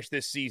will finish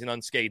this season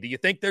unscathed? Do you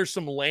think there's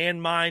some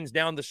landmines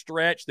down the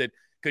stretch that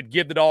could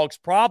give the Dogs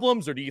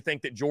problems, or do you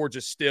think that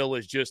Georgia still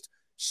is just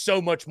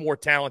so much more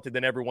talented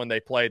than everyone they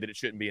play that it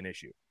shouldn't be an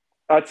issue?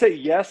 I'd say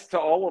yes to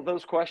all of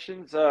those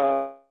questions.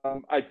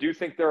 I do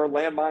think there are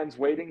landmines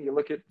waiting. You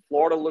look at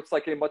Florida, looks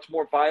like a much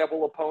more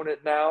viable opponent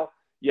now.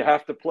 You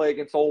have to play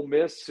against Ole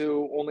Miss,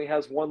 who only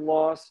has 1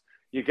 loss.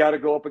 You got to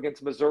go up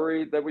against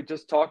Missouri that we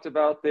just talked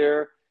about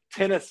there.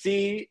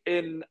 Tennessee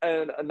in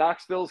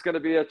Knoxville is going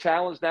to be a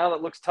challenge now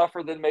that looks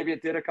tougher than maybe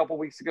it did a couple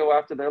weeks ago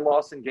after their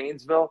loss in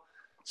Gainesville.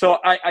 So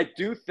I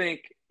do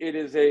think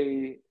it's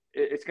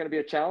going to be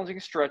a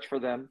challenging stretch for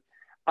them.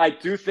 I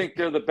do think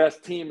they're the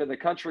best team in the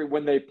country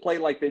when they play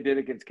like they did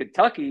against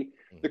Kentucky.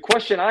 The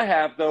question I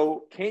have,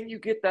 though, can you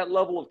get that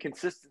level of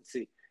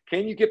consistency?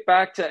 Can you get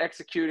back to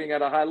executing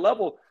at a high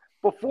level?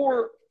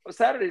 Before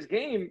Saturday's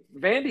game,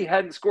 Vandy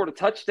hadn't scored a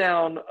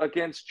touchdown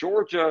against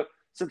Georgia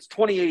since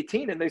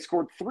 2018, and they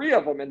scored 3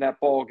 of them in that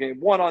ball game.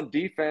 One on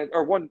defense,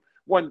 or one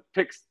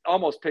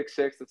almost pick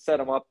six that set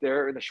them up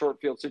there in a short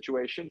field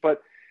situation.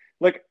 But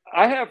like,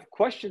 I have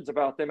questions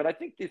about them, and I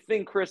think the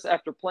thing, Chris,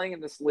 after playing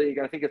in this league,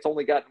 I think it's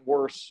only gotten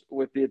worse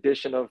with the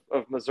addition of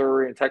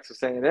Missouri and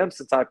Texas A&M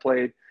since I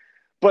played.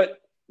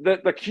 But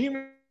the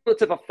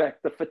cumulative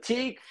effect, the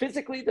fatigue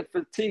physically, the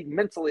fatigue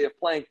mentally of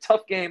playing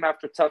tough game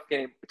after tough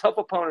game, tough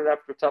opponent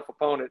after tough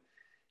opponent,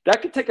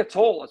 that could take a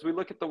toll as we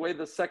look at the way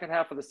the second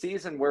half of the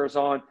season wears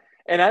on.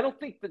 And I don't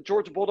think the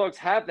Georgia Bulldogs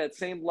have that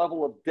same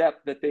level of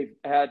depth that they've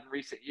had in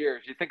recent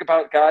years. You think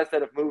about guys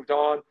that have moved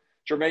on,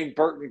 Jermaine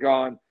Burton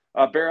gone,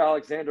 Bear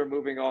Alexander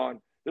moving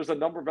on. There's a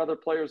number of other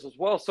players as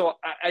well. So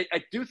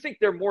I do think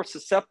they're more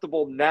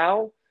susceptible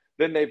now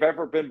than they've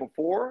ever been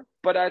before.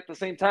 But at the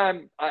same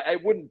time, I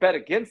wouldn't bet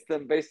against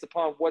them based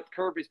upon what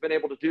Kirby's been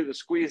able to do to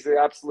squeeze the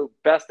absolute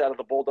best out of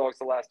the Bulldogs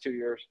the last 2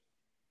 years.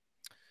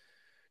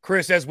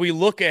 Chris, as we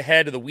look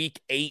ahead to the Week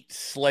 8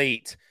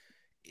 slate,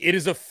 it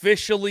is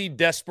officially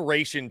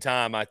desperation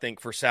time, I think,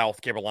 for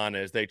South Carolina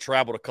as they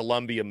travel to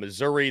Columbia,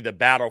 Missouri, the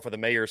battle for the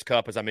Mayor's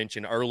Cup, as I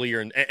mentioned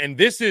earlier. And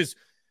this is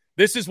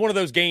one of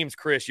those games,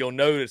 Chris, you'll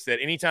notice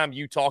that anytime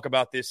you talk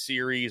about this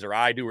series, or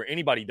I do, or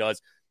anybody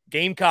does,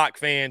 Gamecock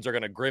fans are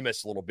going to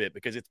grimace a little bit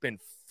because it's been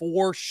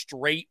 4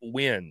 straight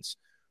wins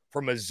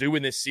for Mizzou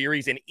in this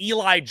series. And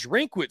Eli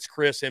Drinkwitz,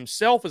 Chris,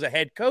 himself as a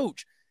head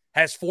coach,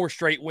 has 4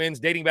 straight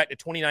wins dating back to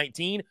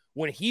 2019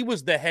 when he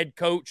was the head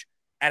coach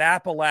at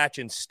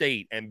Appalachian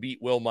State and beat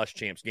Will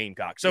Muschamp's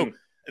Gamecocks. So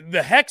the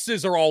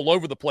hexes are all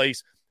over the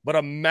place, but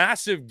a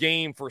massive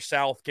game for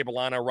South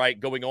Carolina, right,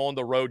 going on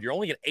the road. You're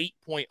only an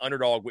 8-point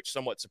underdog, which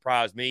somewhat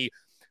surprised me.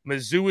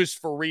 Mizzou is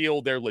for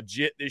real. They're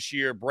legit this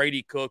year.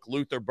 Brady Cook,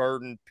 Luther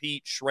Burden,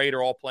 Pete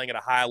Schrader all playing at a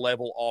high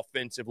level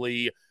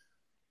offensively.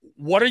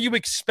 What are you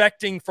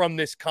expecting from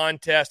this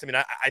contest? I mean,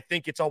 I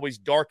think it's always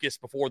darkest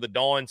before the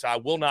dawn, so I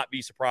will not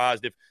be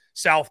surprised if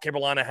South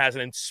Carolina has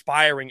an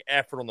inspiring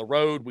effort on the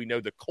road. We know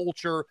the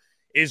culture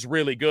is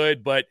really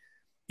good, but,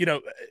 you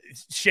know,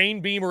 Shane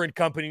Beamer and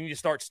company need to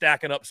start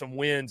stacking up some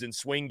wins and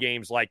swing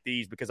games like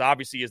these because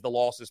obviously as the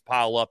losses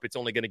pile up, it's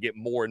only going to get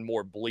more and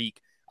more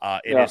bleak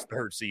in his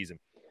 3rd season.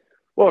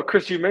 Well,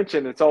 Chris, you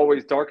mentioned it's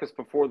always darkest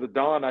before the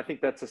dawn. I think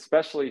that's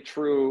especially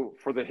true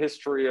for the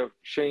history of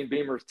Shane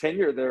Beamer's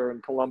tenure there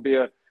in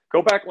Columbia.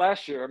 Go back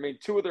last year. I mean,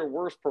 two of their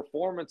worst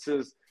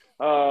performances,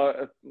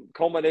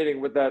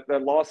 culminating with that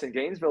loss in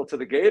Gainesville to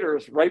the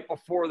Gators right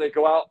before they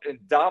go out and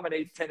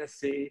dominate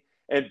Tennessee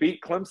and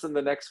beat Clemson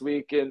the next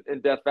week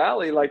in Death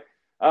Valley. Like,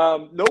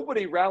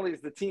 nobody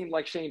rallies the team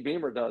like Shane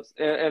Beamer does.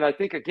 And I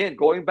think, again,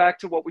 going back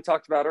to what we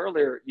talked about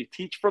earlier, you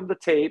teach from the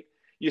tape.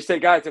 You say,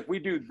 guys, if we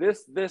do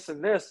this, this,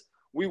 and this,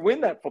 we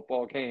win that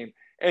football game.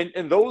 And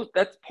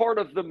that's part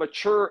of the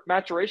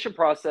maturation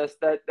process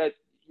that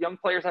young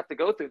players have to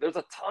go through. There's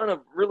a ton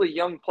of really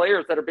young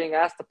players that are being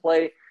asked to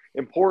play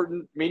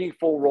important,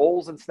 meaningful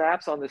roles and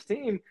snaps on this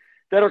team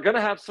that are going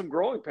to have some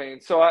growing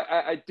pains. So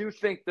I do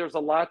think there's a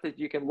lot that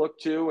you can look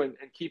to and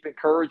keep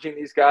encouraging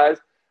these guys.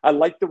 I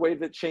like the way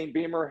that Shane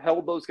Beamer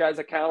held those guys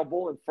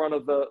accountable in front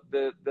of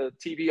the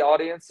TV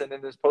audience and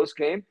in this post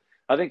game.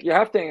 I think you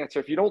have to answer.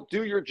 If you don't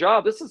do your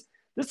job, this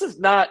is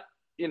not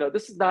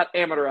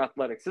amateur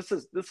athletics.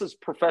 This is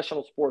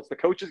professional sports. The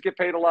coaches get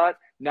paid a lot.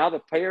 Now the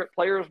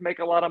players make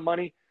a lot of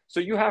money. So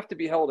you have to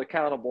be held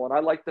accountable. And I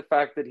like the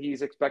fact that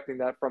he's expecting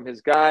that from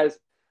his guys.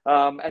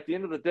 At the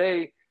end of the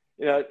day,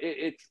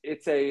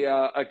 it's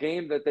a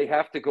game that they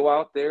have to go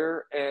out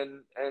there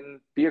and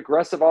be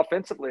aggressive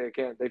offensively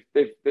again.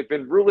 They've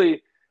been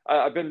really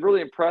I've been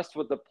really impressed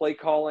with the play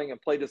calling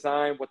and play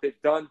design, what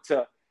they've done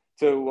to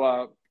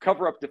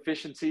cover up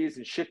deficiencies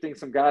and shifting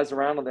some guys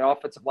around on the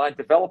offensive line,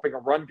 developing a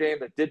run game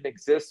that didn't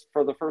exist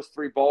for the first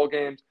three ball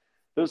games.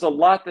 There's a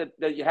lot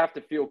that you have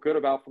to feel good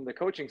about from the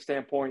coaching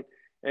standpoint.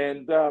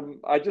 And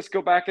I just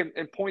go back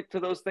and point to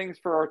those things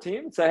for our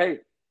team and say, hey,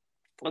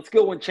 let's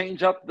go and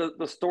change up the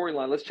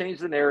storyline. Let's change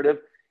the narrative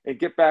and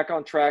get back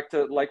on track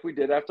to like we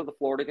did after the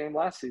Florida game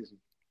last season.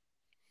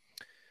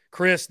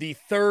 Chris, the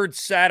third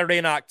Saturday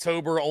in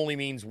October only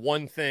means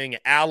one thing.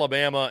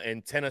 Alabama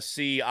and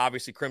Tennessee,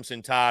 obviously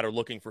Crimson Tide, are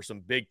looking for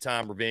some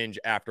big-time revenge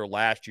after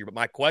last year. But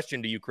my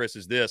question to you, Chris,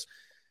 is this.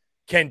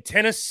 Can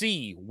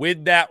Tennessee,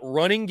 with that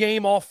running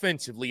game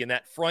offensively and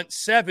that front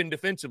seven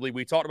defensively,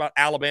 we talked about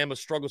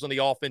Alabama's struggles on the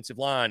offensive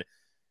line,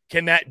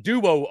 can that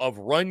duo of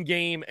run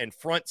game and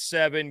front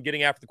seven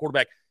getting after the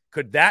quarterback,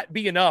 could that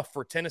be enough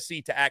for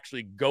Tennessee to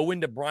actually go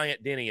into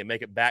Bryant-Denny and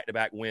make it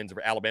back-to-back wins over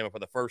Alabama for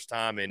the first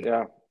time in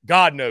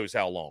God knows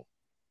how long?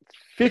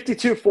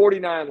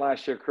 52-49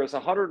 last year, Chris,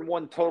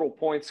 101 total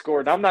points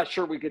scored. I'm not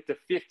sure we get to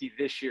 50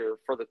 this year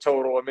for the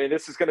total. I mean,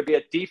 this is going to be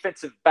a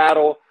defensive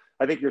battle.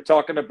 I think you're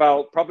talking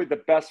about probably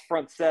the best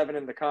front seven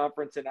in the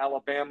conference in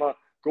Alabama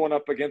going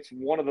up against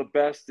one of the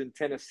best in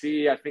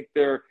Tennessee. I think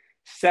they're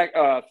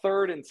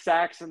third in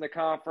sacks in the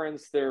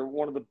conference. They're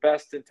one of the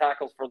best in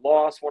tackles for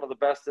loss, one of the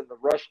best in the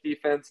rush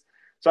defense.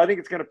 So I think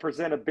it's going to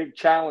present a big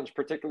challenge,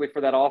 particularly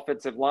for that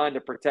offensive line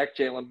to protect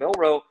Jalen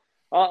Milroe.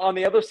 On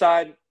the other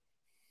side,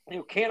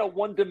 can a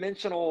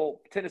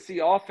one-dimensional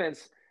Tennessee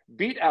offense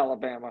beat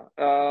Alabama?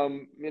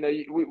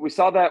 We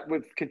saw that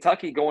with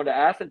Kentucky going to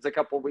Athens a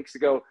couple of weeks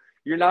ago.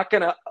 You're not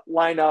going to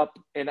line up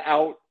and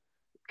out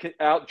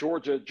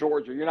Georgia.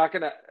 You're not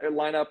going to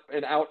line up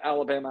and out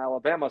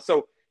Alabama.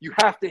 So you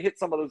have to hit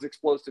some of those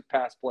explosive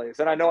pass plays.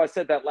 And I know I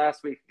said that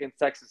last week against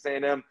Texas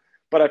A&M,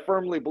 but I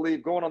firmly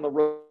believe going on the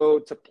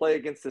road to play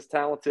against this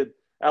talented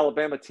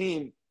Alabama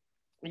team,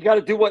 you got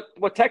to do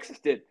what Texas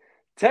did.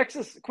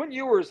 Quinn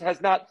Ewers has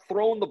not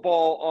thrown the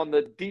ball on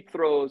the deep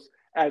throws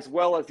as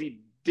well as he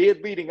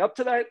did leading up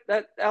to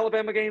that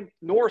Alabama game,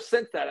 nor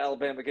since that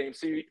Alabama game.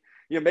 So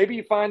maybe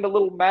you find a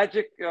little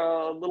magic,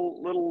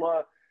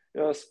 little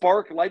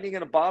spark, lightning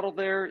in a bottle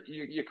there.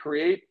 You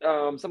create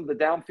some of the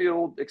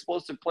downfield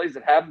explosive plays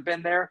that haven't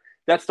been there.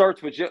 That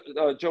starts with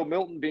Joe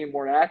Milton being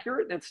more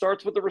accurate, and it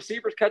starts with the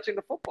receivers catching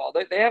the football.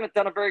 They haven't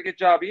done a very good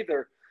job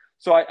either.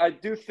 So I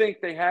do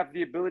think they have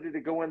the ability to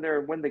go in there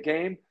and win the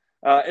game.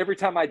 Every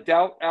time I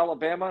doubt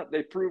Alabama,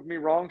 they prove me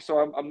wrong. So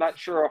I'm not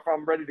sure if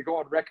I'm ready to go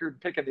on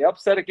record picking the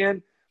upset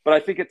again. But I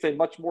think it's a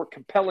much more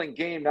compelling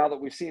game now that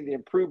we've seen the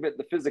improvement,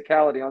 the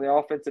physicality on the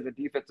offensive and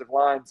defensive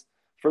lines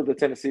for the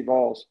Tennessee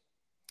Vols.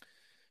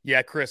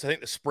 Yeah, Chris, I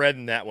think the spread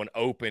in that one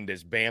opened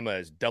as Bama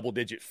as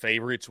double-digit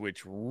favorites,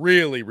 which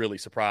really, really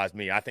surprised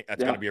me. I think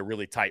that's going to be a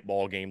really tight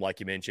ball game, like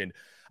you mentioned.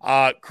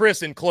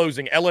 Chris, in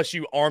closing,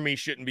 LSU Army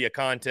shouldn't be a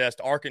contest.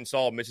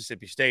 Arkansas,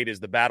 Mississippi State is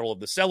the battle of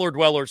the cellar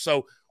dwellers.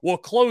 So we'll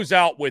close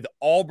out with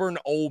Auburn,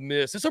 Ole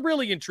Miss. It's a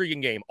really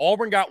intriguing game.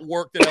 Auburn got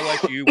worked at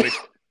LSU, which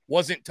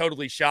wasn't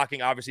totally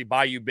shocking. Obviously,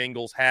 Bayou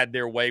Bengals had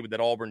their way with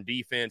that Auburn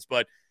defense,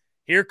 but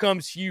here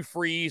comes Hugh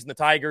Freeze and the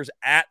Tigers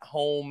at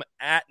home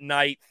at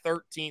night.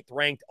 13th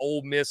ranked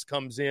Ole Miss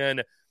comes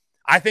in.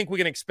 I think we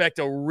can expect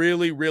a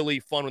really, really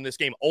fun one in this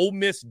game. Ole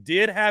Miss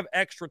did have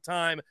extra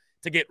time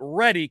to get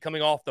ready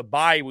coming off the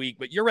bye week,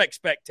 but your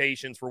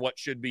expectations for what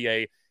should be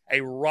a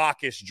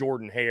raucous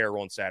Jordan Hare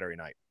on Saturday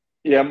night?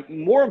 Yeah,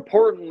 more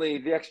importantly,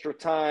 the extra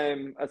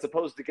time as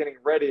opposed to getting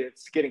ready,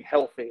 it's getting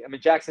healthy. I mean,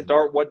 Jackson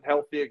Dart wasn't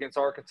healthy against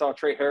Arkansas.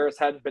 Trey Harris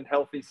hadn't been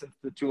healthy since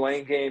the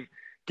Tulane game.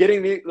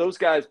 Getting those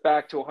guys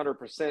back to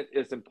 100%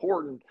 is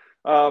important.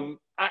 I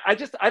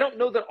don't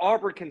know that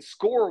Auburn can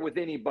score with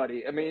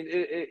anybody. I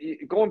mean,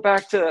 going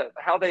back to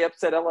how they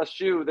upset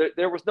LSU,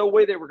 there was no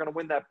way they were going to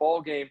win that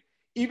ball game,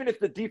 even if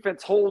the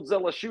defense holds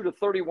LSU to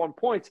 31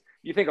 points,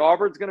 you think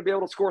Auburn's going to be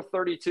able to score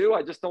 32?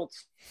 I just don't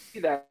see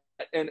that.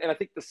 And I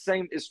think the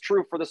same is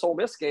true for this Ole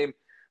Miss game.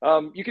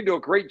 You can do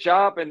a great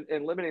job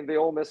in limiting the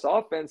Ole Miss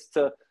offense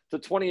to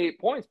 28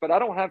 points, but I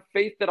don't have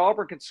faith that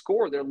Auburn can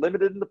score. They're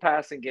limited in the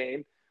passing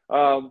game.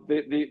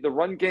 The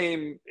run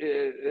game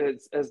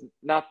has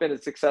not been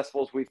as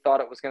successful as we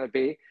thought it was going to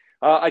be.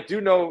 I do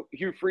know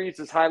Hugh Freeze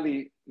is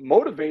highly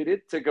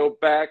motivated to go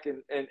back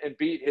and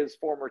beat his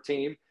former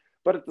team.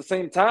 But at the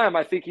same time,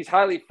 I think he's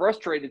highly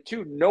frustrated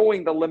too,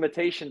 knowing the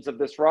limitations of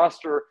this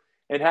roster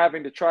and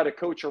having to try to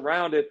coach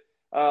around it.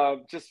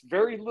 Just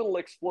very little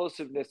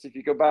explosiveness if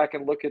you go back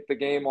and look at the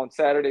game on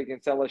Saturday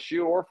against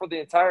LSU, or for the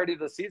entirety of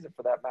the season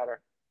for that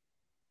matter.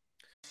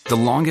 The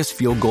longest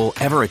field goal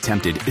ever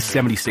attempted is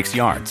 76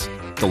 yards.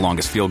 The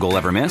longest field goal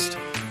ever missed?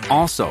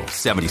 Also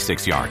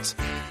 76 yards.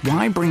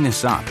 Why bring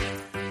this up?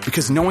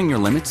 Because knowing your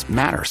limits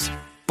matters,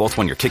 both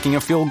when you're kicking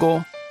a field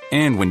goal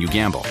and when you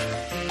gamble.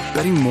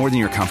 Betting more than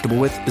you're comfortable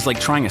with is like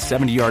trying a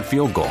 70-yard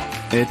field goal.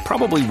 It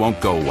probably won't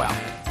go well.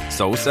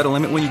 So set a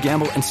limit when you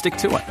gamble and stick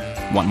to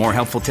it. Want more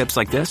helpful tips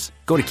like this?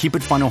 Go to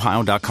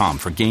keepitfunohio.com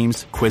for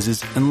games,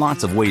 quizzes, and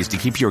lots of ways to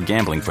keep your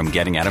gambling from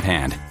getting out of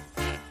hand.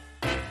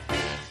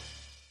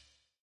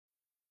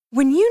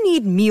 When you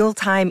need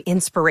mealtime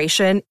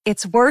inspiration,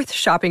 it's worth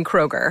shopping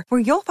Kroger, where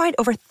you'll find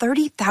over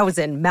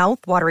 30,000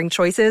 mouth-watering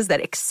choices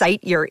that excite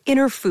your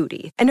inner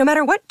foodie. And no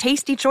matter what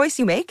tasty choice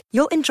you make,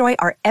 you'll enjoy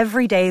our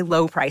everyday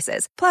low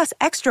prices, plus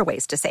extra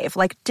ways to save,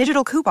 like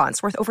digital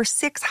coupons worth over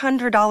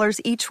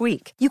 $600 each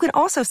week. You can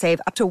also save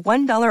up to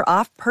 $1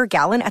 off per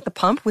gallon at the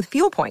pump with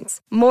fuel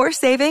points. More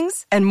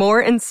savings and more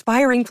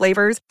inspiring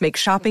flavors make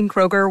shopping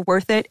Kroger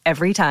worth it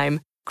every time.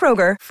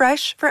 Kroger,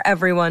 fresh for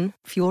everyone.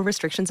 Fuel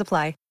restrictions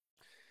apply.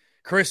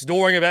 Chris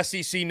Doering of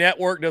SEC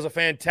Network does a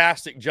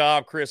fantastic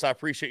job. Chris, I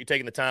appreciate you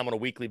taking the time on a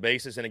weekly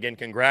basis. And again,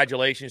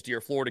 congratulations to your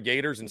Florida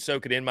Gators, and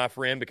soak it in, my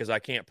friend, because I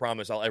can't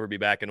promise I'll ever be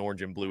back in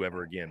orange and blue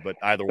ever again. But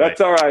either way.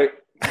 That's all right.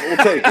 We'll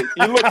take it.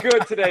 You look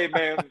good today,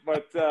 man.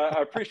 But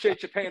I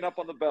appreciate you paying up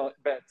on the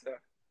bet.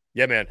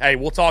 Yeah, man. Hey,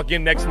 we'll talk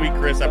again next week,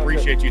 Chris. I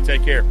appreciate you.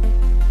 Take care.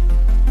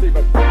 See you,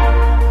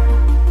 buddy.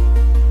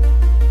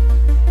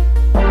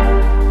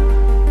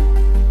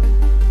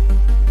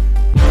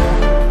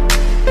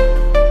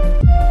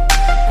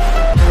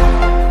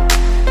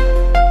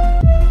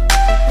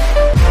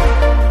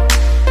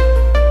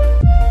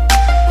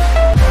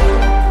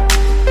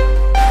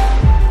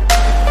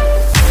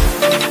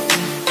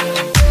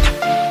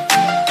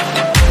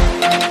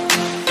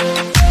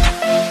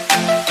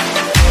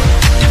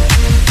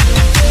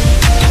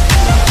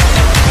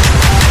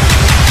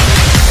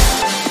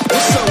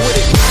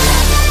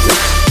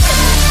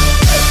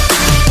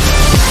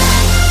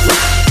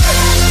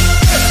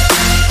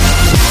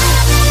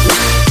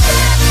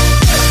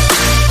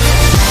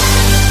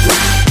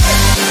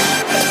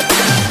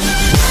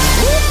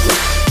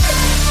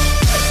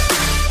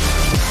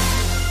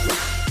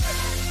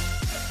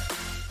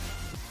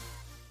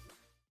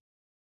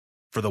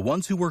 For the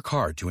ones who work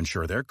hard to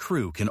ensure their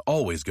crew can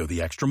always go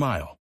the extra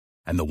mile,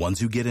 and the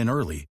ones who get in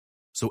early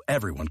so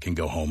everyone can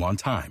go home on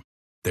time,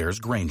 there's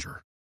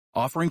Grainger,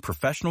 offering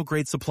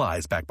professional-grade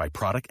supplies backed by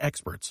product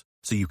experts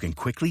so you can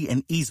quickly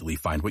and easily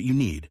find what you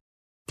need.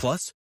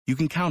 Plus, you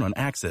can count on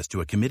access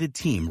to a committed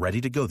team ready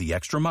to go the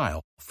extra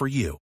mile for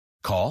you.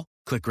 Call,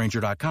 click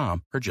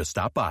Grainger.com, or just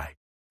stop by.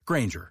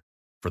 Grainger,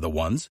 for the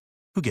ones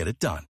who get it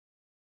done.